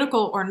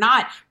political or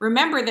not.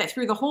 Remember that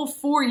through the whole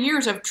 4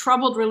 years of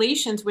troubled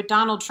relations with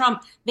Donald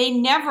Trump, they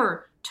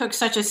never took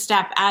such a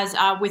step as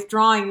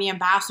withdrawing the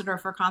ambassador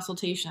for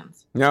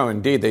consultations. No,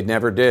 indeed, they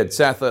never did.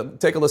 Seth,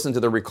 take a listen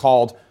to the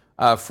recalled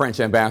French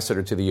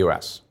ambassador to the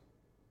U.S.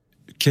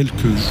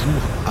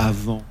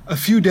 A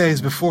few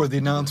days before the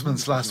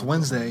announcements last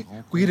Wednesday,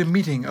 we had a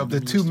meeting of the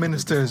two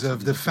ministers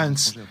of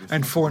defense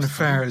and foreign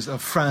affairs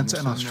of France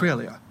and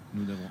Australia.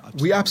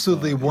 We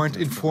absolutely weren't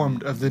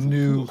informed of the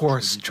new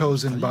course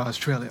chosen by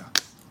Australia.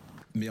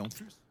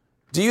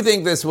 Do you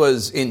think this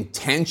was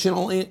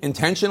intentional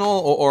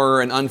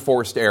or an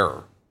unforced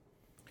error?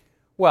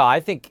 Well,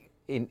 I think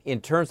in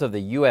terms of the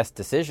U.S.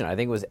 decision, I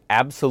think it was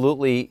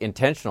absolutely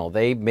intentional.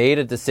 They made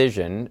a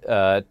decision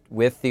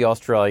with the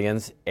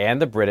Australians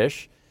and the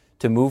British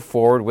to move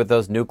forward with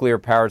those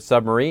nuclear-powered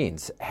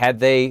submarines. Had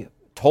they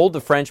told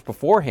the French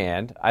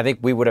beforehand, I think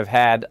we would have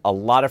had a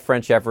lot of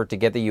French effort to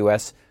get the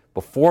U.S.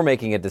 before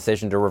making a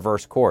decision to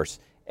reverse course.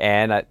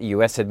 And the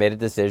U.S. had made a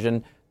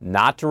decision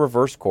not to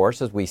reverse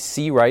course. As we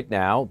see right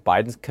now,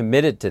 Biden's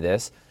committed to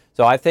this.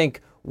 So I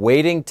think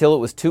waiting till it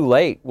was too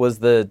late was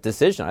the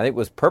decision. I think it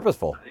was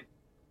purposeful.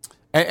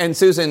 And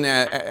Susan,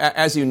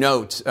 as you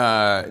note,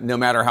 no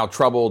matter how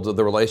troubled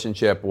the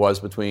relationship was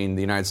between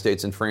the United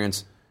States and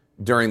France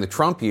during the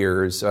Trump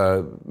years,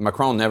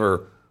 Macron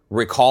never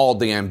recalled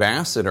the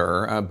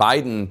ambassador.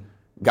 Biden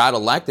got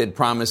elected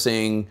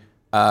promising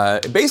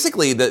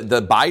basically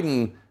the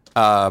Biden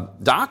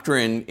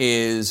doctrine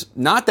is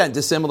not that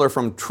dissimilar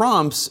from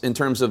Trump's in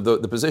terms of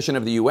the position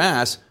of the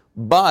U.S.,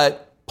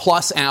 but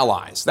plus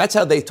allies. That's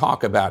how they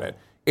talk about it.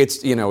 It's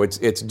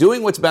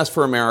doing what's best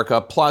for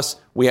America, plus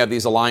we have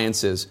these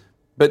alliances.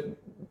 But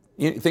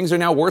things are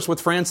now worse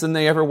with France than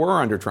they ever were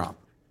under Trump.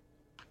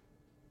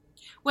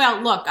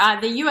 Well, look,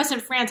 the U.S.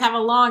 and France have a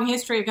long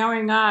history of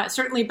going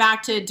certainly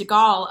back to de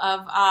Gaulle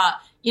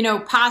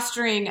of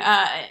posturing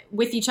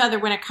with each other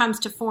when it comes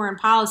to foreign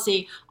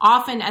policy,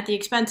 often at the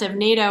expense of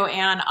NATO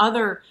and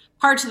other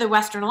parts of the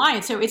Western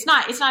alliance. So it's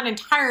not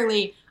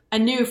entirely a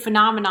new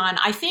phenomenon.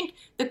 I think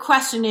the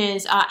question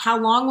is how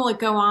long will it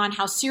go on?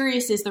 How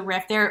serious is the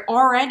rift? There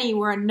already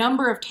were a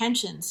number of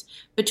tensions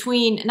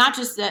between not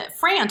just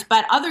France,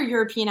 but other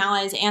European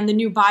allies and the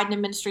new Biden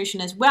administration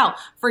as well.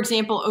 For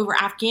example, over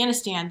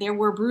Afghanistan, there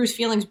were bruised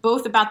feelings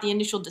both about the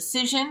initial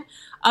decision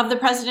of the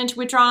president to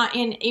withdraw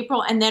in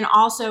April and then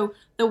also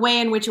the way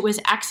in which it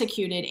was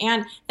executed.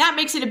 And that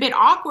makes it a bit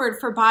awkward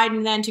for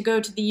Biden then to go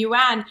to the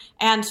UN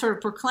and sort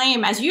of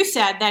proclaim, as you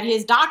said, that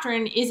his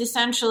doctrine is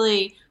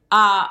essentially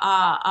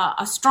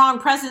a strong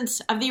presence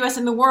of the U.S.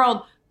 in the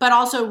world, but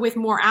also with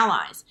more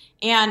allies.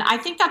 And I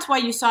think that's why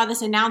you saw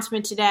this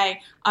announcement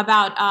today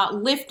about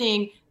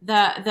lifting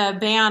the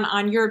ban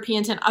on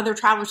Europeans and other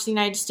travelers to the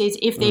United States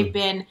if they've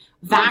been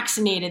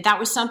vaccinated. That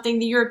was something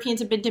the Europeans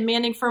have been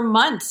demanding for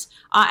months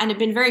and have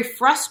been very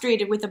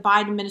frustrated with the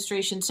Biden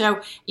administration. So,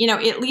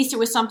 at least it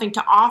was something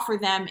to offer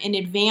them in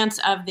advance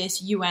of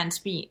this UN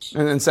speech.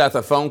 And then, Seth,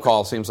 a phone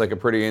call seems like a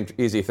pretty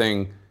easy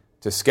thing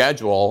to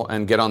schedule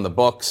and get on the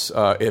books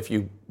if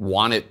you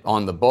want it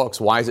on the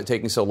books. Why is it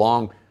taking so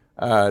long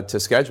to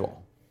schedule?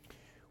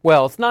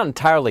 Well, it's not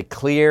entirely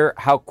clear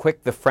how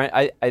quick the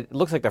French... It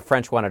looks like the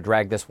French want to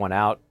drag this one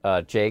out,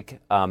 Jake.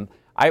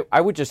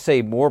 I would just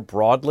say more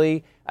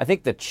broadly, I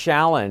think the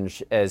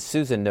challenge, as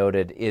Susan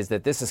noted, is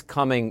that this is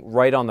coming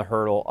right on the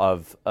hurdle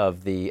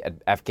of the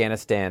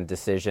Afghanistan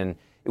decision.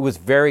 It was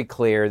very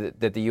clear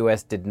that the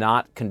U.S. did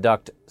not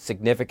conduct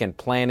significant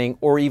planning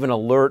or even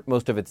alert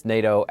most of its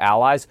NATO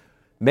allies,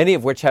 many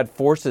of which had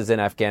forces in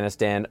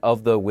Afghanistan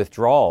of the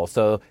withdrawal.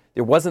 So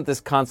there wasn't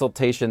this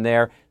consultation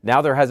there.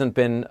 Now there hasn't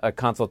been a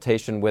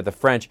consultation with the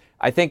French.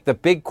 I think the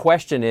big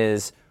question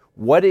is,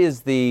 what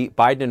is the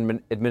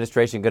Biden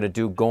administration going to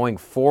do going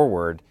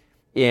forward?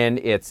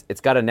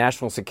 It's got a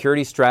national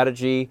security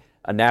strategy,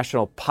 a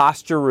national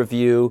posture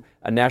review,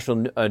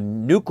 a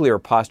nuclear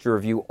posture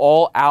review,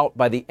 all out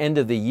by the end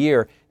of the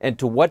year. And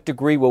to what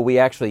degree will we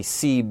actually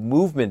see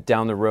movement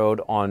down the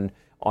road on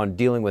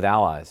dealing with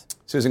allies?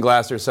 Susan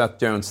Glasser, Seth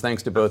Jones,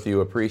 thanks to both of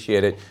you.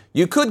 Appreciate it.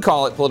 You could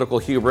call it political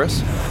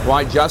hubris.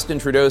 Why Justin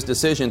Trudeau's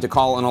decision to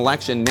call an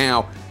election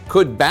now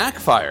could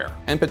backfire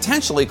and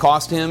potentially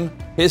cost him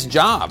his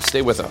job.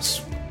 Stay with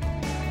us.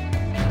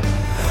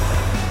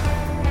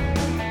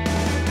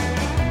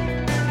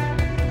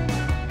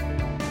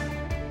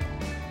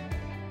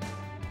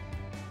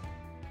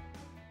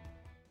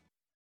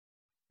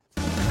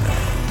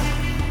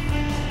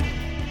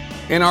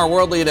 In our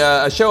world lead,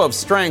 a show of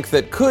strength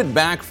that could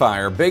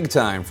backfire big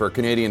time for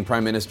Canadian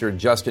Prime Minister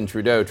Justin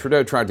Trudeau.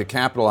 Trudeau tried to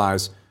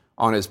capitalize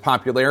on his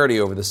popularity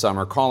over the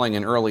summer, calling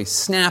an early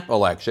snap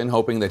election,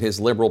 hoping that his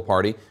Liberal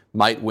Party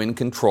might win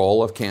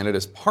control of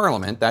Canada's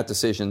parliament. That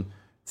decision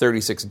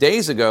 36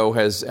 days ago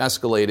has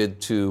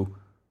escalated to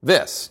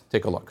this.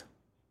 Take a look.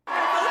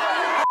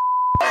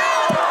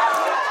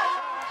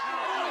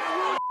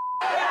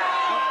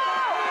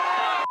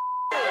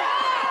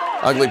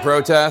 Ugly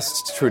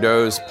protests,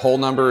 Trudeau's poll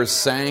numbers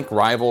sank,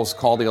 rivals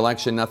call the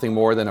election nothing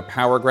more than a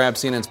power grab.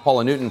 CNN's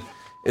Paula Newton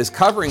is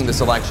covering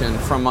this election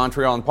from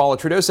Montreal. And Paula,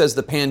 Trudeau says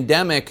the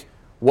pandemic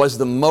was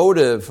the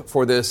motive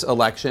for this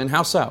election.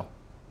 How so?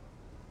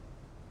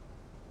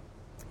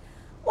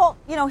 Well,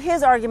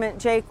 his argument,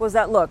 Jake, was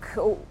that, look,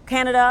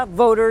 Canada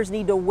voters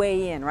need to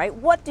weigh in, right?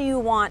 What do you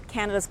want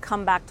Canada's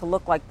comeback to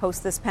look like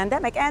post this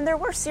pandemic? And there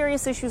were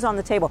serious issues on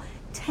the table.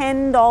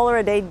 $10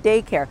 a day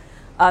daycare.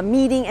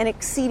 Meeting and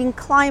exceeding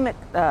climate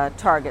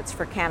targets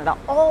for Canada.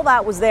 All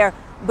that was there,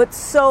 but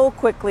so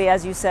quickly,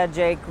 as you said,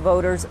 Jake,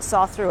 voters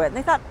saw through it. And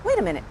they thought, wait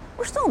a minute,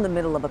 we're still in the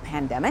middle of a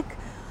pandemic.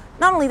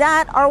 Not only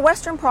that, our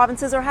western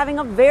provinces are having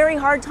a very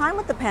hard time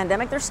with the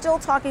pandemic. They're still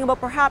talking about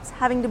perhaps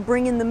having to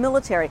bring in the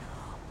military.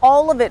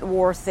 All of it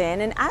wore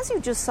thin. And as you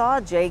just saw,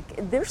 Jake,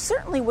 there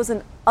certainly was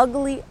an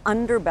ugly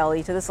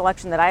underbelly to this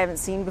election that I haven't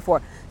seen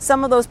before.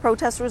 Some of those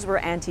protesters were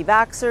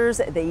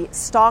anti-vaxxers. They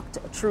stalked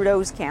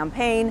Trudeau's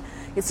campaign.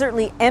 It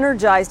certainly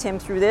energized him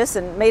through this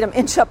and made him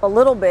inch up a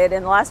little bit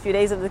in the last few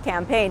days of the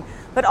campaign.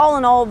 But all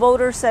in all,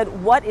 voters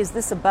said, what is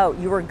this about?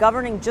 You were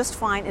governing just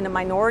fine in a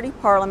minority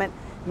parliament,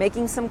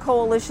 making some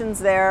coalitions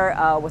there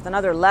with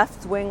another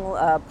left-wing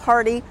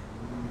party.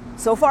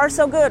 So far,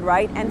 so good,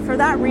 right? And for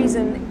that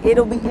reason,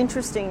 it'll be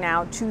interesting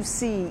now to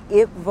see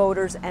if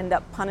voters end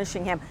up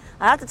punishing him.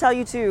 I have to tell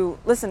you, too,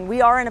 listen,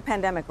 we are in a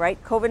pandemic, right?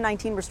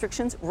 COVID-19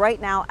 restrictions right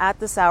now at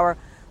this hour,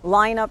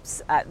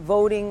 lineups at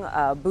voting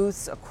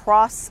booths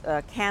across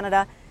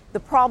Canada. The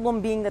problem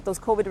being that those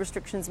COVID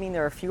restrictions mean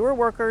there are fewer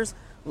workers,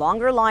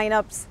 longer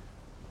lineups,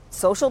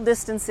 social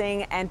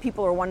distancing, and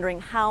people are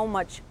wondering how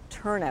much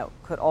turnout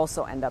could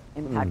also end up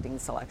impacting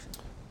this election.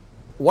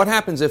 What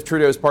happens if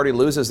Trudeau's party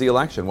loses the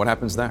election? What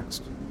happens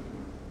next?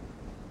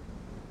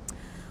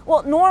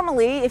 Well,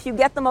 normally, if you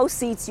get the most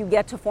seats, you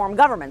get to form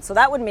government. So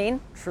that would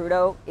mean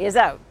Trudeau is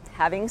out.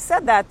 Having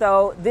said that,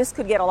 though, this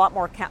could get a lot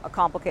more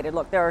complicated.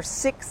 Look, there are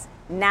 6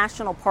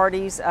 national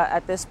parties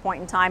at this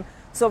point in time.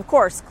 So, of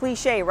course,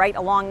 cliche, right?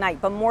 A long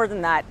night. But more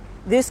than that,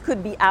 this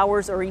could be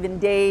hours or even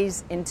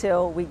days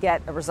until we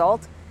get a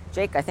result.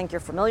 Jake, I think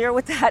you're familiar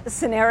with that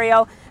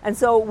scenario. And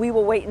so we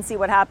will wait and see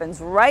what happens.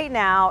 Right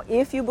now,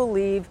 if you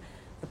believe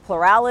the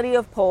plurality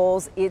of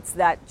polls, it's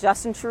that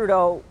Justin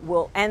Trudeau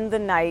will end the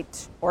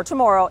night or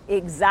tomorrow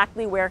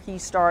exactly where he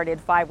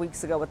started 5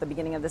 weeks ago at the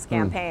beginning of this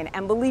campaign.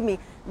 And believe me,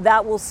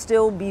 that will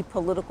still be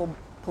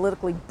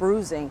politically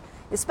bruising,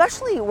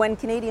 especially when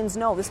Canadians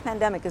know this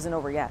pandemic isn't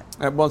over yet.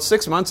 Well,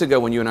 6 months ago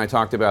when you and I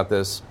talked about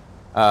this,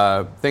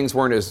 things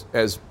weren't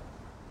as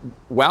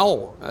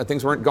well.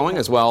 Things weren't going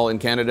as well in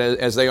Canada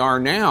as they are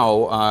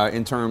now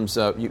in terms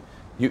of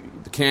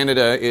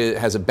Canada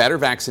has a better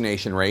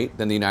vaccination rate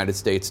than the United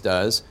States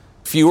does,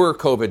 fewer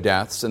COVID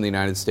deaths than the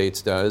United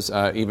States does,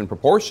 even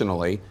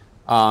proportionally.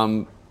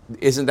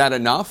 Isn't that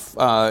enough?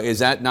 Is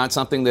that not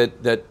something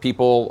that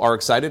people are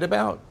excited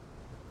about?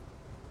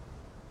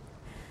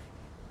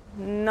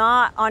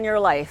 Not on your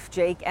life,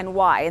 Jake, and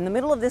why? In the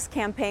middle of this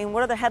campaign,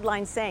 what are the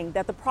headlines saying?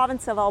 That the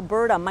province of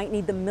Alberta might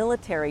need the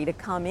military to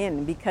come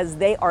in because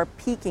they are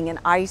peaking in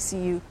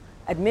ICU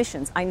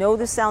admissions. I know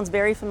this sounds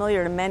very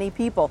familiar to many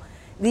people.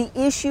 The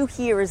issue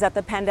here is that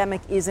the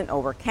pandemic isn't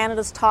over.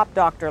 Canada's top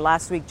doctor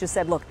last week just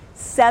said, look,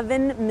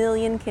 7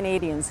 million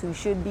Canadians who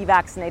should be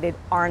vaccinated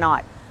are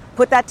not.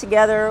 Put that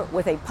together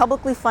with a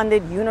publicly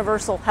funded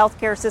universal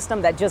healthcare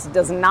system that just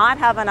does not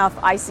have enough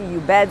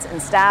ICU beds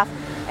and staff,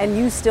 and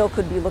you still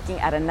could be looking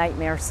at a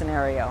nightmare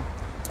scenario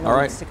in the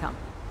weeks to come.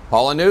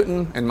 Paula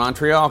Newton in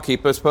Montreal,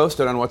 keep us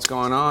posted on what's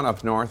going on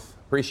up north.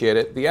 Appreciate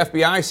it. The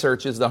FBI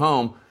searches the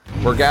home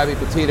where Gabby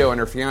Petito and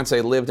her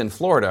fiancé lived in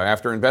Florida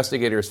after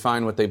investigators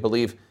find what they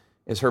believe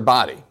is her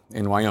body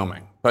in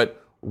Wyoming.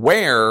 But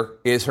where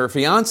is her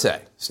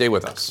fiancé? Stay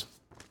with us.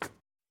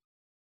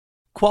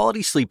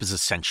 Quality sleep is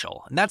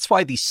essential, and that's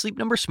why the Sleep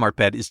Number Smart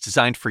Bed is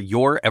designed for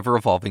your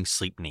ever-evolving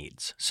sleep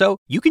needs. So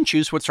you can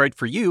choose what's right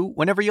for you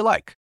whenever you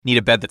like. Need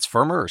a bed that's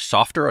firmer or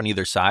softer on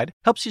either side?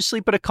 Helps you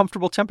sleep at a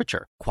comfortable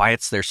temperature.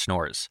 Quiets their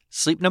snores.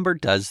 Sleep Number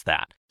does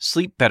that.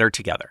 Sleep better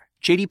together.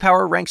 J.D.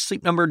 Power ranks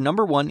Sleep Number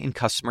 #1 in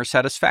customer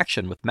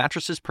satisfaction with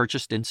mattresses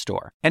purchased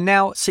in-store. And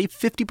now, save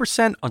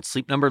 50% on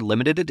Sleep Number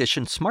limited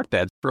edition smart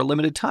beds for a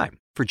limited time.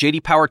 For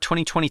J.D. Power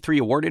 2023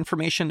 award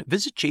information,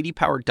 visit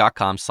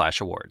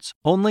jdpower.com/awards.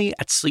 Only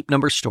at Sleep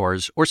Number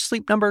stores or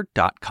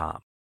sleepnumber.com.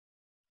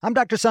 I'm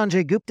Dr.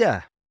 Sanjay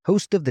Gupta,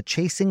 host of the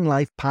Chasing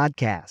Life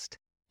podcast.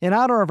 In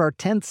honor of our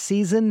 10th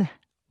season,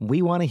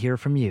 we want to hear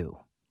from you.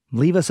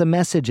 Leave us a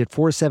message at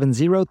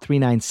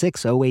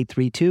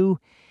 470-396-0832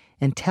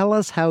 and tell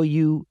us how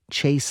you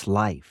chase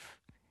life.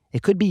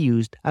 It could be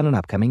used on an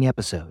upcoming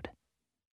episode.